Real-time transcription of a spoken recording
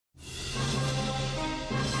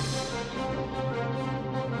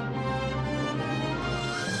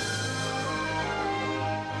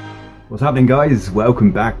What's happening, guys?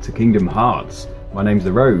 Welcome back to Kingdom Hearts. My name's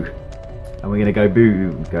the Rogue, and we're gonna go boo.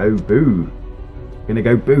 We're gonna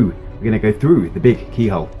go boo. We're gonna go through the big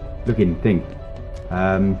keyhole looking thing.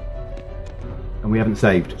 And we haven't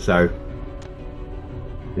saved, so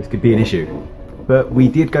this could be an issue. But we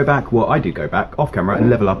did go back, well, I did go back off camera and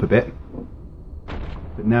level up a bit.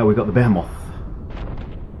 But now we've got the behemoth.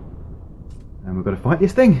 And we've got to fight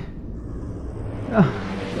this thing.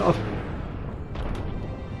 Oh, God.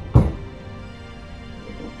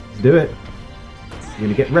 Let's do it. We're going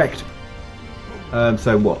to get wrecked.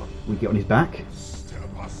 So what? We get on his back.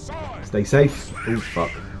 Stay safe. Oh,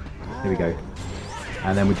 fuck. Here we go.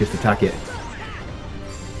 And then we just attack it.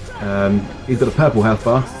 He's got a purple health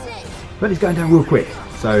bar. But he's going down real quick.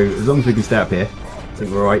 So as long as we can stay up here, I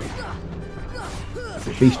think we're alright.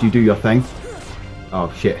 At least you do your thing.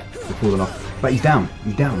 Oh, shit. We're falling off. But he's down.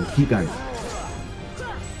 He's down. Keep going.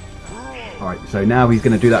 Alright, so now he's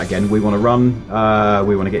going to do that again. We want to run.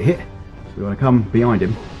 We want to get hit. We want to come behind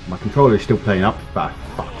him. My controller is still playing up. For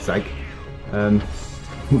fuck's sake.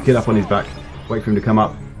 Get up on his back. Wait for him to come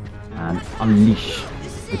up. And unleash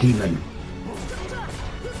the demon.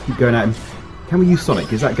 Keep going at him. Can we use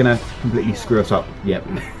Sonic? Is that going to completely screw us up? Yep.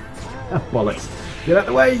 Bollocks. Get out of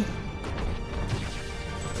the way!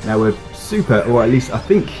 Now we're super, or at least I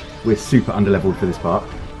think we're super underleveled for this part.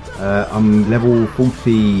 I'm level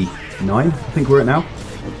 49, I think we're at now.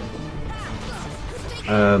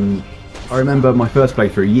 I remember my first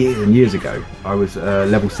playthrough years and years ago. I was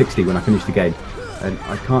level 60 when I finished the game. And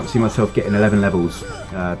I can't see myself getting 11 levels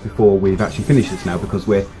before we've actually finished this now, because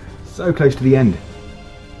we're so close to the end.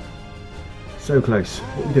 So close.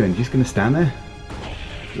 What are we doing? Just going to stand there?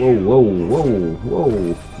 Whoa, whoa, whoa,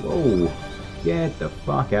 whoa, whoa. Get the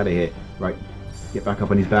fuck out of here. Right. Get back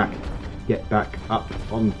up on his back. Get back up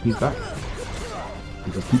on his back.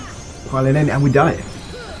 We just keep piling in, and we done it.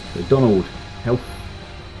 So Donald, health,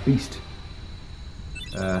 beast.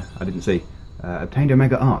 I didn't see. Obtained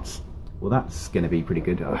Omega Arts. Well, that's going to be pretty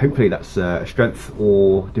good. Hopefully that's strength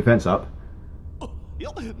or defense up.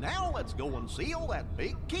 Now let's go and seal that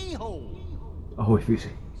big keyhole. Oh, if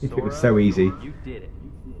it was so easy. You did it.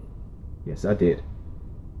 Yes, I did.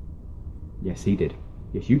 Yes, he did.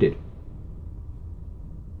 Yes, you did.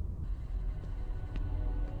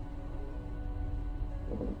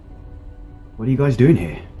 What are you guys doing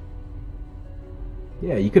here?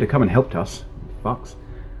 Yeah, you could have come and helped us. Fucks.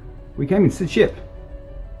 We came in Sid's ship.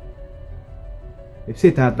 If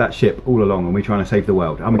Sid had that ship all along and we're trying to save the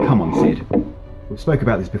world, I mean, come on, Sid. We've spoke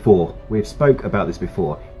about this before.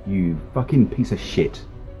 You fucking piece of shit.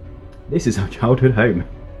 This is our childhood home.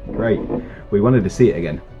 Great. We wanted to see it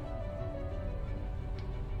again.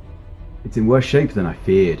 It's in worse shape than I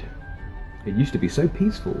feared. It used to be so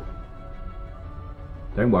peaceful.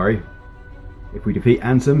 Don't worry. If we defeat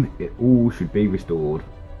Ansem, it all should be restored.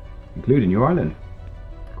 Including your island.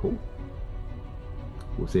 Cool.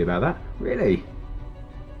 We'll see about that. Really?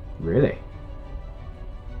 Really?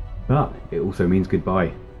 But it also means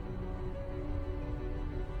goodbye.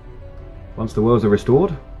 Once the worlds are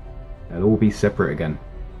restored, they'll all be separate again.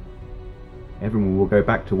 Everyone will go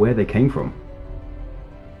back to where they came from.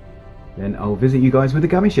 Then I'll visit you guys with a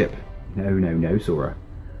gummy ship. No, Sora.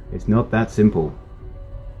 It's not that simple.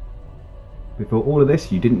 Before all of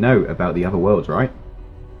this, you didn't know about the other worlds, right?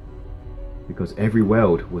 Because every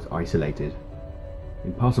world was isolated.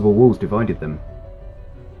 Impassable walls divided them.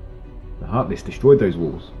 The Heartless destroyed those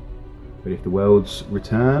walls. But if the worlds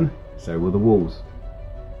return, so will the walls.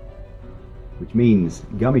 Which means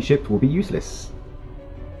gummy ships will be useless.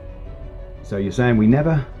 So you're saying we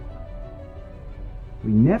never...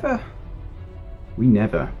 We may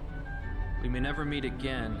never meet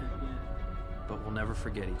again, but we'll never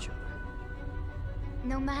forget each other.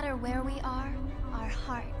 No matter where we are, our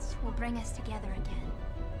hearts will bring us together again.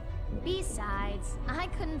 Besides, I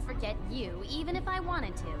couldn't forget you, even if I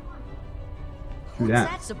wanted to. True What's that.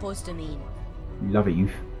 that supposed to mean? You love it,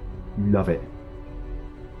 youth. You love it.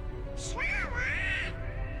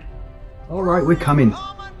 Alright, we're coming.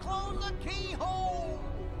 Come and close the keyhole.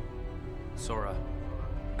 Sora,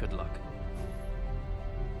 good luck.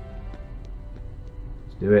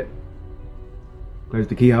 Let's do it. Close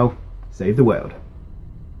the keyhole. Save the world.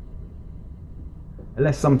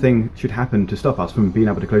 Unless something should happen to stop us from being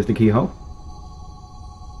able to close the keyhole.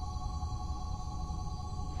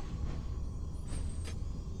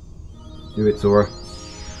 Do it, Sora.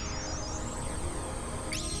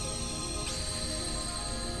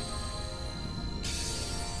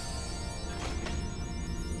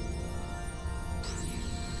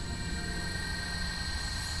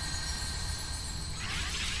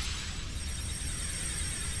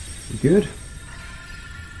 Good.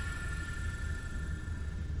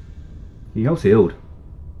 Keyhole sealed.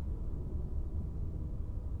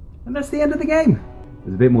 And that's the end of the game.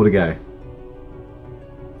 There's a bit more to go.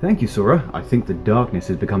 Thank you, Sora. I think the darkness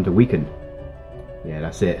has become to weaken. Yeah,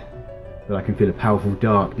 that's it. But I can feel a powerful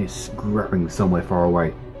darkness growing somewhere far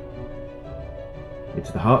away. It's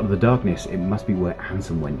the heart of the darkness. It must be where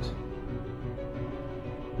Ansem went.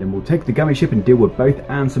 Then we'll take the gummy ship and deal with both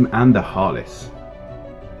Ansem and the Heartless.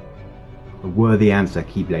 A worthy answer,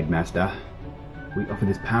 Keyblade Master. We offer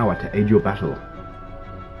this power to aid your battle.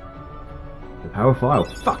 The power file.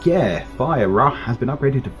 Fuck yeah! Fire Ra has been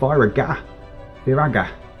upgraded to Firaga.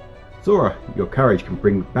 Sora, your courage can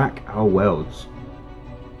bring back our worlds.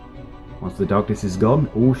 Once the darkness is gone,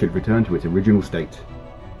 all should return to its original state.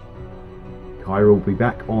 Kyra will be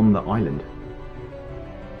back on the island.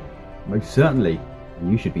 Most certainly,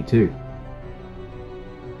 and you should be too.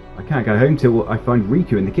 I can't go home till I find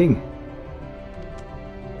Riku and the king.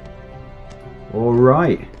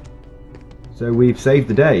 Alright, so we've saved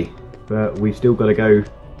the day, but we've still got to go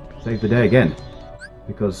save the day again.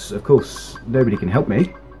 Because, of course, nobody can help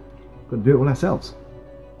me. Got to do it all ourselves.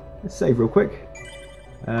 Let's save real quick.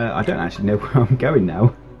 I don't actually know where I'm going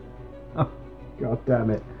now. Oh, god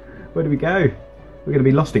damn it. Where do we go? We're going to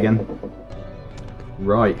be lost again.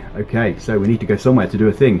 Right, okay, so we need to go somewhere to do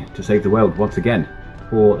a thing to save the world once again.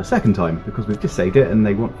 For a second time, because we've just saved it and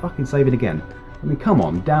they won't fucking save it again. I mean, come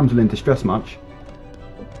on, damsel in distress much.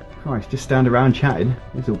 Christ, just stand around chatting.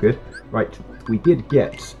 It's all good. Right, we did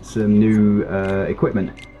get some new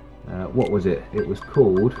equipment. What was it? It was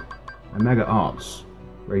called Omega Arts.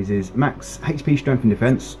 Raises max HP, strength and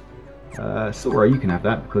defense. Sora, you can have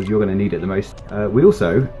that because you're going to need it the most. We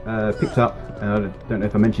also picked up, I don't know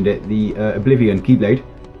if I mentioned it, the Oblivion Keyblade,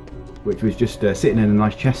 which was just sitting in a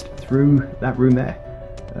nice chest through that room there.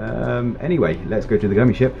 Anyway, let's go to the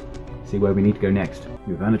gummy ship, see where we need to go next.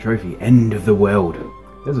 You've earned a trophy, End of the World.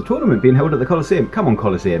 There's a tournament being held at the Colosseum. Come on,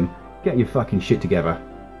 Colosseum, get your fucking shit together.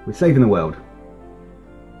 We're saving the world.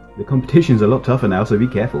 The competition's a lot tougher now, so be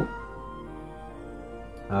careful.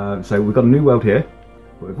 So we've got a new world here,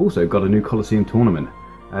 but we've also got a new Colosseum tournament.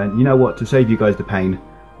 And you know what, to save you guys the pain,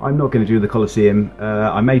 I'm not going to do the Colosseum.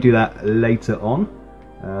 I may do that later on,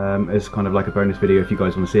 as kind of like a bonus video if you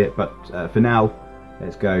guys want to see it, but for now,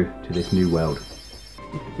 let's go to this new world.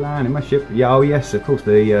 Plan in my ship. Yeah, oh yes, of course,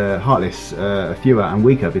 the Heartless are fewer and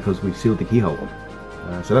weaker because we've sealed the keyhole.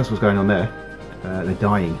 So that's what's going on there. They're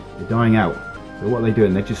dying. They're dying out. So what are they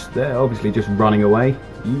doing? They're obviously just running away.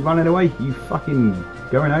 You running away? You fucking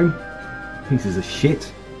going home? Pieces of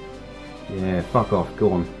shit. Yeah, fuck off.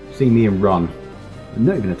 Go on. See me and run. They're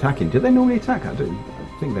not even attacking. Do they normally attack? I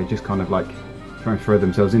think they just kind of like try and throw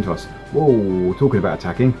themselves into us. Whoa, talking about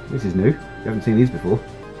attacking. This is new. You haven't seen these before.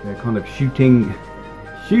 They're kind of shooting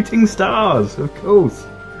stars, of course.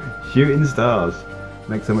 Shooting stars.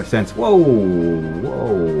 Makes so much sense. Whoa,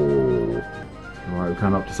 whoa. Alright, we're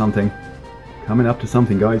coming up to something. Coming up to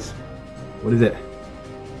something, guys. What is it?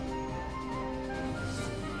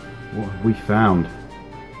 What have we found?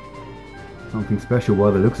 Something special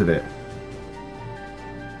by the looks of it.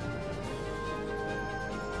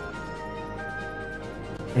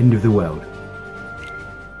 End of the world.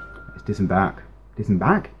 Let's disembark.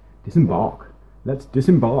 Disembark. Let's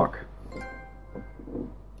disembark.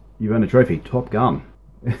 You've earned a trophy, Top Gun.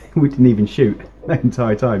 We didn't even shoot that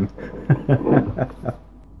entire time.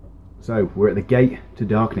 So, we're at the gate to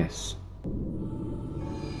darkness.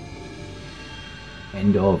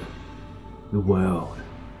 End of the world.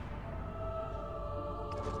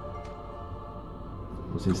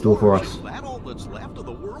 What's in store for us? Is that all that's left of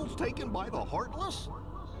the worlds taken by the Heartless?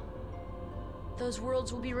 Those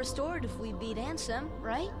worlds will be restored if we beat Ansem,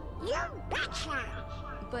 right? You betcha!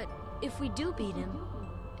 But if we do beat him,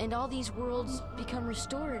 and all these worlds become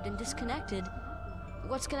restored and disconnected,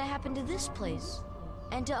 what's gonna happen to this place?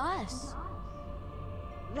 And to us?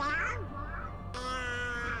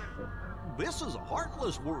 This is a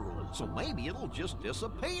Heartless world, so maybe it'll just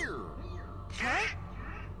disappear. Huh?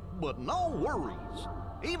 But no worries.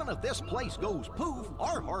 Even if this place goes poof,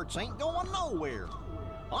 our hearts ain't going nowhere.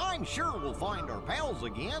 I'm sure we'll find our pals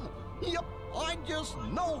again. Yep, I just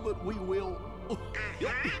know that we will.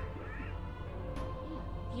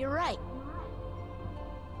 You're right.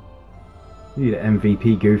 You need an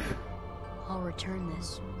MVP, Goof. I'll return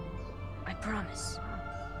this. I promise.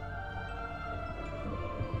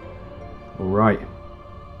 Alright.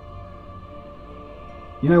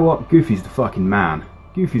 You know what? Goofy's the fucking man.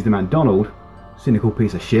 Goofy's the man. Donald, cynical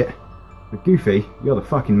piece of shit. But Goofy, you're the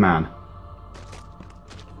fucking man.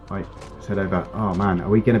 Right, let's head over. Oh man, are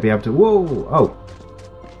we going to be able to... Whoa! Oh!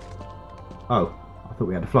 Oh, I thought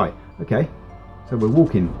we had to fly. Okay, so we're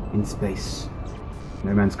walking in space.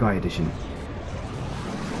 No Man's Sky edition.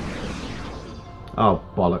 Oh,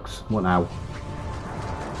 bollocks. What now?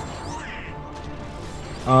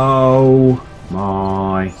 Oh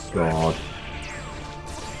my god.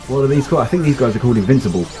 What are these called? I think these guys are called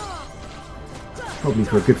invincible. Probably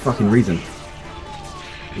for a good fucking reason.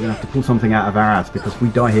 We're gonna have to pull something out of our ass because if we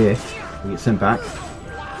die here, we get sent back.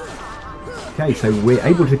 Okay, so we're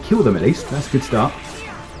able to kill them at least. That's a good start.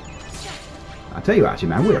 I tell you actually,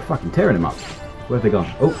 man, we're fucking tearing them up. Where have they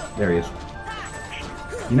gone? Oh, there he is.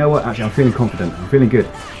 You know what? Actually, I'm feeling confident. I'm feeling good.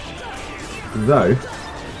 Though,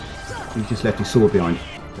 he's just left his sword behind.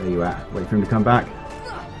 There you are. Wait for him to come back.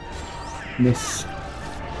 Miss.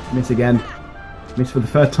 Miss again. Miss for the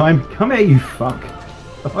third time. Come here, you fuck.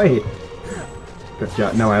 Oi.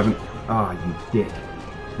 Gotcha. No, I haven't. Ah, you dick.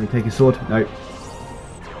 Can we take his sword? No.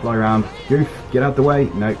 Fly around. Goof. Get out the way.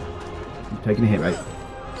 No. You're taking a hit, mate.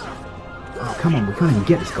 Oh, come on. We can't even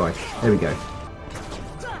get this guy. There we go.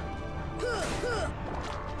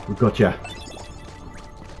 We gotcha.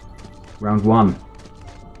 Round 1.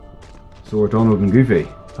 Sora, Donald and Goofy.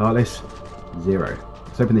 Heartless. 0.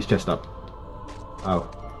 Let's open this chest up. Oh.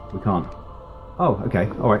 We can't. Oh, okay.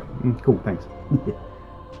 Alright. Cool, thanks.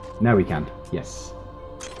 Now we can. Yes.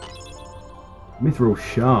 Mithril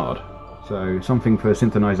Shard. So, something for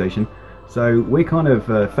synchronization. So, we're kind of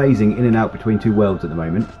phasing in and out between two worlds at the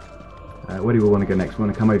moment. Where do we want to go next? We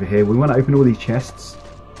want to come over here. We want to open all these chests.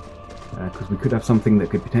 Because we could have something that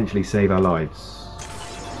could potentially save our lives.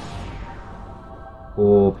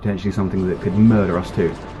 Or potentially something that could murder us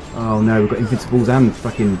too. Oh no, we've got invincibles and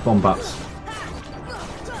fucking bomb butts.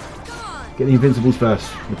 Get the invincibles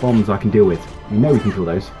first. The bombs I can deal with. You know we can kill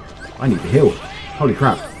those. I need to heal. Holy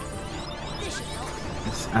crap.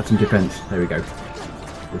 Let's add some defense. There we go.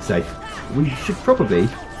 We're safe. We should probably...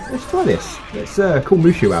 Let's try this. Let's call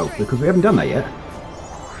Mushu out, because we haven't done that yet.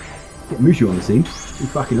 Get Mushu on the scene. He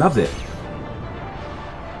fucking loves it.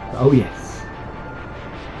 Oh yes.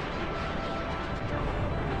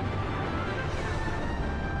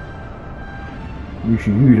 Mushu,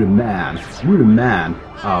 you the man. You the man.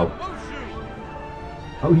 Oh.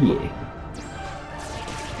 Oh yeah.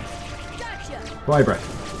 Fire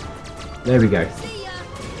breath. There we go.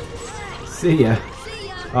 See ya.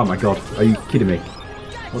 Oh my god. Are you kidding me?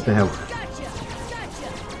 What the hell?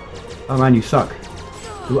 Oh man, you suck.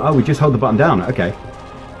 Oh, we just hold the button down. Okay.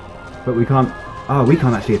 But we can't... Oh, we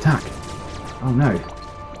can't actually attack. Oh no.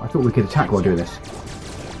 I thought we could attack while doing this.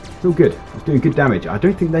 It's all good. It's doing good damage. I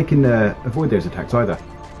don't think they can avoid those attacks either.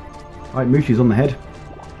 Alright, Mushu's on the head.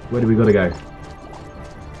 Where do we got to go?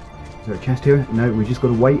 Is there a chest here? No, we just got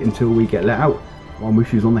to wait until we get let out while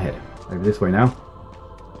Mushu's on the head. Over this way now.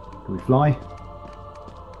 Can we fly?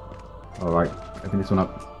 Alright, open this one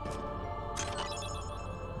up.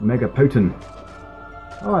 Mega Potent.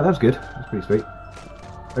 Alright, that's good. That's pretty sweet.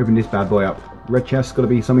 Open this bad boy up. Red chest's got to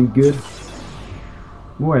be something good.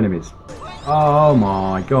 More enemies. Oh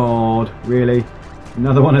my god. Really?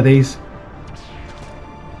 Another one of these?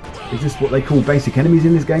 Is this what they call basic enemies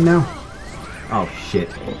in this game now? Oh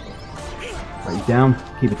shit. Right, you down.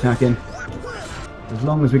 Keep attacking. As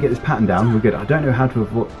long as we get this pattern down, we're good. I don't know how to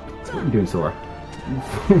avoid... What are you doing, Sora?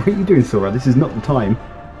 What are you doing, Sora? This is not the time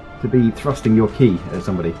to be thrusting your key at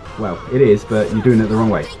somebody. Well, it is, but you're doing it the wrong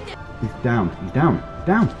way. He's down. He's down. He's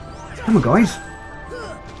down. Come on, guys.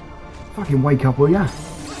 Fucking wake up, will ya?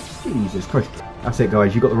 Jesus Christ. That's it,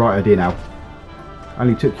 guys. You got the right idea now.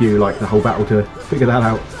 Only took you, like, the whole battle to figure that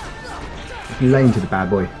out. Lay into the bad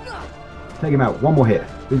boy. Take him out. One more hit.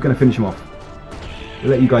 Who's going to finish him off?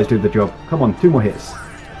 We'll let you guys do the job. Come on, 2 more hits.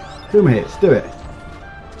 2 more hits. Do it.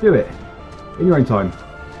 Do it. In your own time.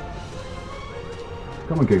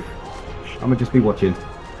 Come on, Goof. I'm going to just be watching.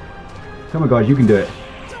 Come on, guys. You can do it.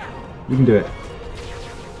 You can do it.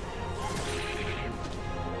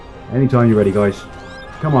 Anytime you're ready, guys.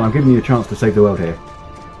 Come on, I'm giving you a chance to save the world here.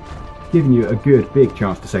 Giving you a good, big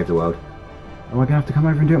chance to save the world. Am I going to have to come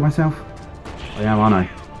over and do it myself? I am, aren't I?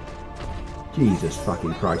 Jesus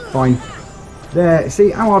fucking Christ. Fine. There.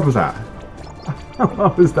 See, how hard was that? How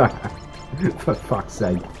hard was that? For fuck's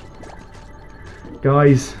sake.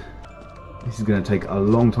 Guys, this is going to take a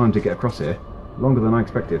long time to get across here. Longer than I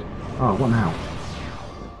expected. Oh, what now?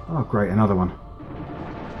 Oh, great, another one.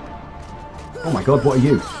 Oh my god, what are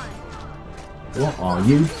you? What are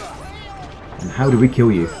you? And how do we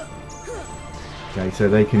kill you? Okay, so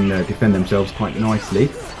they can defend themselves quite nicely.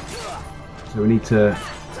 So we need to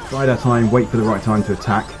bide our time, wait for the right time to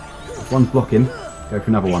attack. If one's blocking, go for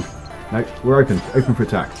another one. No, we're open. Open for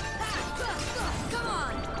attack.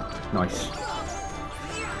 Nice.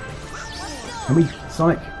 Can we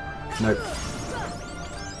Sonic? Nope.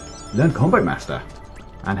 Learn Combo Master.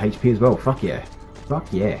 And HP as well. Fuck yeah. Fuck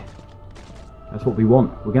yeah. That's what we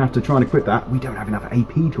want. We're going to have to try and equip that. We don't have enough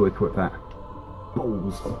AP to equip that.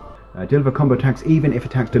 Balls. Deliver combo attacks even if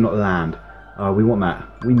attacks do not land. We want that.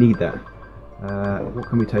 We need that. What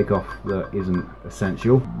can we take off that isn't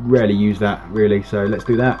essential? Rarely use that, really, so let's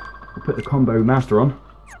do that. We'll put the combo master on.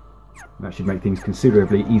 That should make things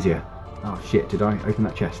considerably easier. Oh shit, did I open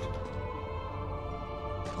that chest?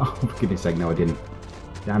 Oh, for goodness sake, no I didn't.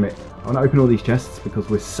 Damn it. I want to open all these chests because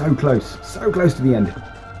we're so close to the end.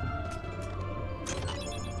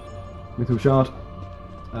 Little shard.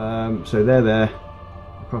 So there,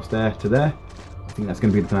 across there to there. I think that's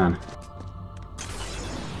going to be the plan.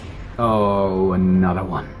 Oh, another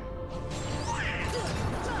one.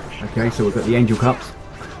 Okay, so we've got the angel cups.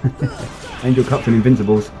 Angel cups and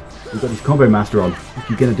invincibles. We've got this combo master on. What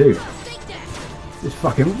are you going to do? Just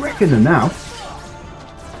fucking wrecking them now.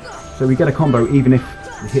 So we get a combo even if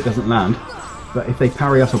the hit doesn't land. But if they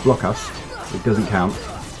parry us or block us, it doesn't count.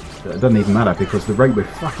 It doesn't even matter because the rate we're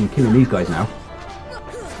fucking killing these guys now.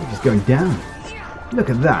 They're just going down. Look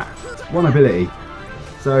at that. One ability.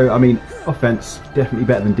 So, I mean, offense, definitely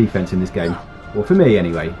better than defense in this game. Well, for me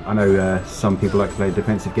anyway. I know some people like to play a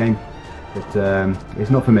defensive game. But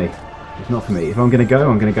it's not for me. It's not for me. If I'm going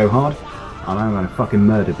to go hard. And I'm going to fucking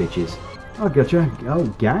murder bitches. Oh, gotcha. Oh,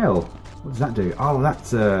 Gale. What does that do? Oh,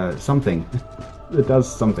 that's something. It does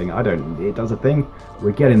something. I don't... It does a thing.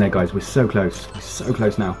 We're getting there, guys. We're so close. We're so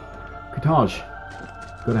close now. Coutage.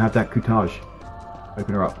 Gotta have that coutage.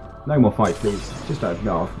 Open her up. No more fights, please. Just out of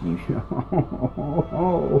you.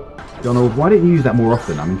 Donald, why didn't you use that more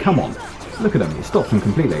often? I mean, come on. Look at them. It stops them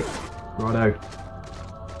completely. Righto.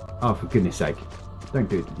 Oh, for goodness sake. Don't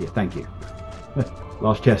do it. Yeah, thank you.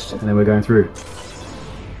 Last chest, and then we're going through.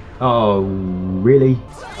 Oh, really?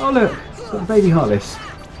 Oh, look. It's got Baby Heartless.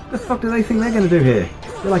 What the fuck do they think they're going to do here?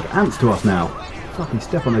 They're like ants to us now. Fucking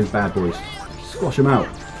step on those bad boys. Squash them out.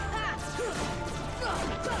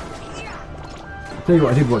 I'll tell you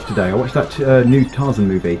what I did watch today. I watched that new Tarzan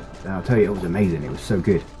movie. I'll tell you, it was amazing. It was so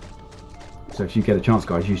good. So if you get a chance,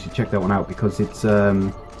 guys, you should check that one out because it's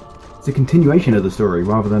a continuation of the story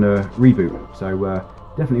rather than a reboot. So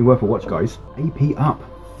definitely worth a watch, guys. AP up.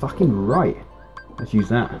 Fucking right. Let's use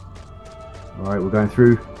that. Alright, we're going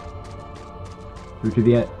through to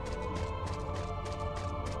the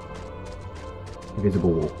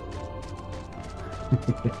invisible wall.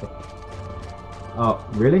 Oh,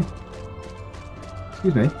 really?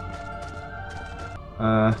 Excuse me.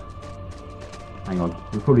 Hang on.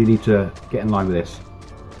 We probably need to get in line with this.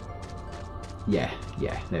 Yeah,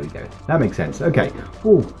 there we go. That makes sense. Okay.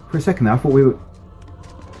 Oh, for a second there I thought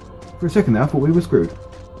we were screwed.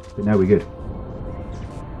 But now we're good.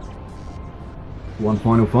 One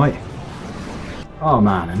final fight. Oh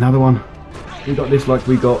man, another one. We got this like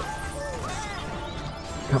we got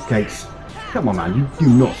cupcakes. Come on man, you do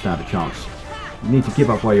not stand a chance. You need to give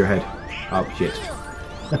up while you're ahead. Oh shit.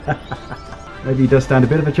 Maybe he does stand a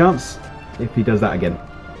bit of a chance if he does that again.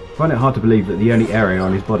 I find it hard to believe that the only area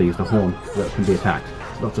on his body is the horn that can be attacked.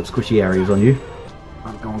 There's lots of squishy areas on you.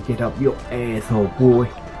 I'm gonna get up your asshole, boy.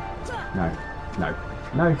 No.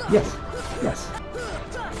 Yes.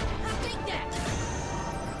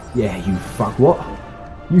 Yeah, you fuck what?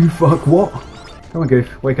 You fuck what? Come on,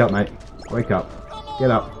 Goof. Wake up, mate. Wake up.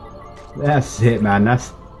 Get up. That's it, man.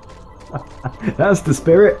 That's the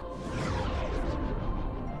spirit.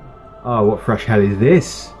 Oh, what fresh hell is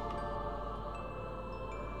this?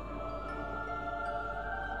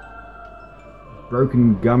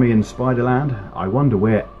 Broken Gummy and Spiderland. I wonder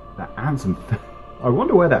where that Ansem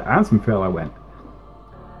fella went.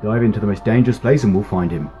 Dive into the most dangerous place and we'll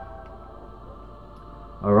find him.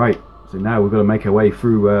 Alright, so now we've got to make our way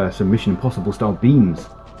through some Mission Impossible style beams.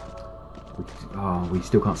 We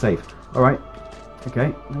still can't save. Alright,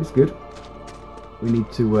 okay, that's good. We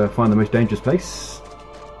need to find the most dangerous place.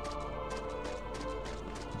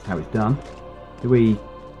 That's how it's done.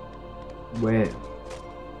 Where?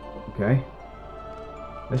 Okay.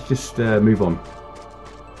 Let's just move on.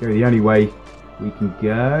 Go the only way we can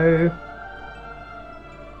go.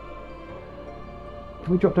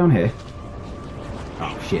 Can we drop down here?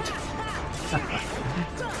 Oh shit.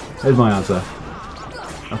 There's my answer.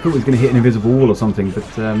 I thought it was going to hit an invisible wall or something, but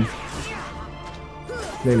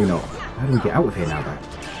clearly not. How do we get out of here now though?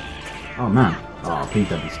 Oh man. Oh, please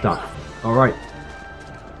don't be stuck. Alright.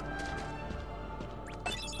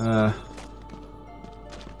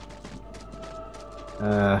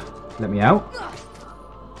 Let me out?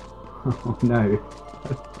 Oh no.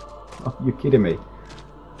 Oh, you're kidding me.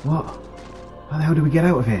 What? How the hell do we get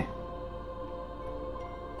out of here?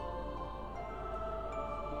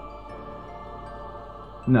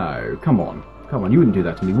 No, come on. Come on, you wouldn't do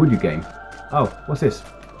that to me, would you, game? Oh, what's this?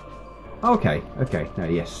 Okay, okay, no,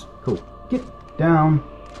 yes, cool. Get down.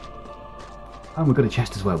 Oh, we've got a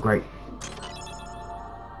chest as well, great.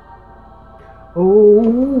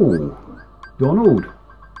 Oh, Donald.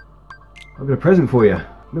 I've got a present for you.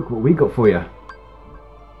 Look what we got for you.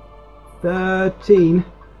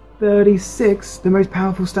 1336. The most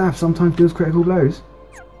powerful staff sometimes deals critical blows.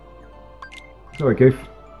 Sorry, Goof.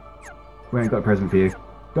 We ain't got a present for you.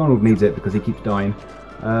 Donald needs it because he keeps dying.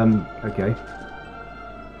 Okay.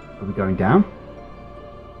 Are we going down?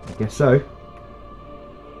 I guess so.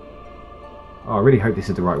 Oh, I really hope this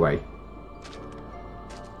is the right way.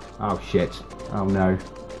 Oh, shit. Oh, no.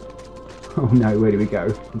 Oh, no. Where do we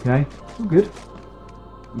go? Okay. All good.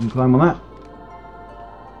 We can climb on that.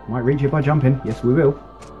 Might reach it by jumping. Yes, we will.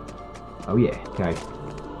 Oh, yeah. Okay.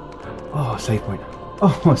 Oh, save point.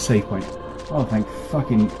 Oh, save point. Oh, thank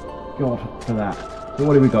fucking God for that. So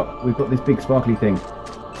what have we got? We've got this big sparkly thing.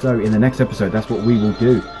 So in the next episode, that's what we will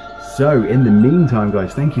do. So in the meantime,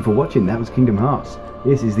 guys, thank you for watching. That was Kingdom Hearts.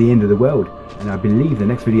 This is the end of the world. And I believe the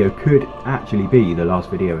next video could actually be the last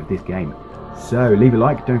video of this game. So leave a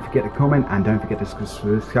like, don't forget to comment, and don't forget to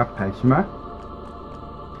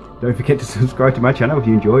subscribe to my channel if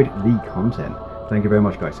you enjoyed the content. Thank you very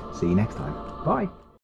much, guys. See you next time. Bye.